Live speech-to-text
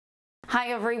Hi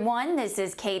everyone, this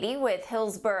is Katie with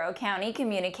Hillsborough County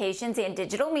Communications and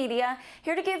Digital Media,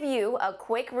 here to give you a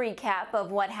quick recap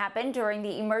of what happened during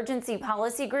the Emergency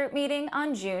Policy Group meeting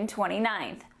on June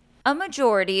 29th. A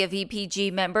majority of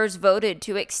EPG members voted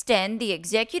to extend the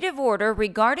executive order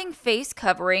regarding face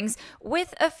coverings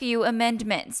with a few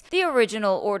amendments. The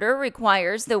original order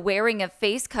requires the wearing of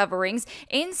face coverings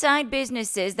inside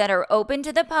businesses that are open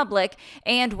to the public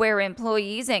and where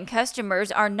employees and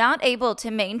customers are not able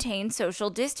to maintain social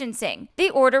distancing.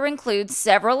 The order includes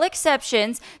several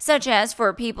exceptions, such as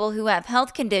for people who have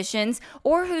health conditions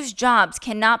or whose jobs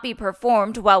cannot be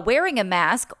performed while wearing a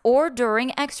mask or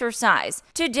during exercise.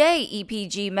 Today,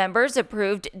 EPG members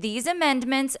approved these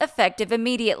amendments effective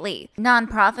immediately.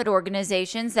 Nonprofit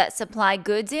organizations that supply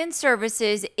goods and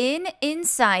services in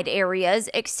inside areas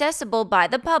accessible by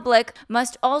the public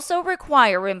must also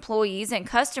require employees and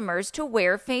customers to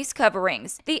wear face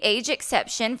coverings. The age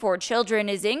exception for children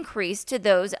is increased to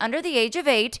those under the age of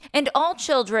 8, and all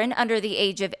children under the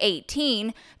age of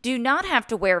 18 do not have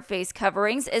to wear face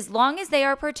coverings as long as they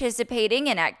are participating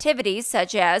in activities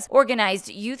such as organized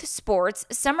youth sports,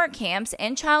 summer camps,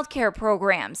 and child care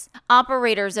programs.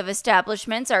 Operators of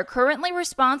establishments are currently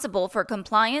responsible for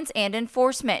compliance and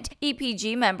enforcement.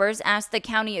 EPG members asked the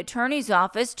county attorney's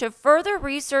office to further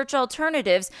research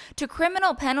alternatives to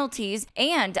criminal penalties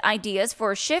and ideas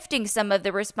for shifting some of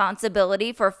the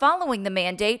responsibility for following the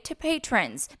mandate to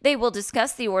patrons. They will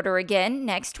discuss the order again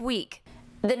next week.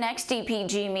 The next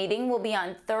EPG meeting will be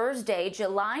on Thursday,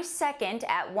 July 2nd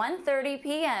at 1:30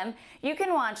 p.m. You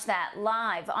can watch that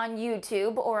live on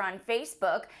YouTube or on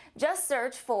Facebook. Just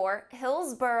search for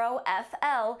Hillsborough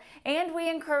FL, and we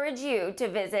encourage you to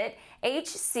visit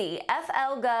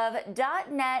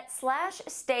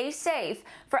hcflgov.net/stay safe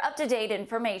for up-to-date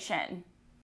information.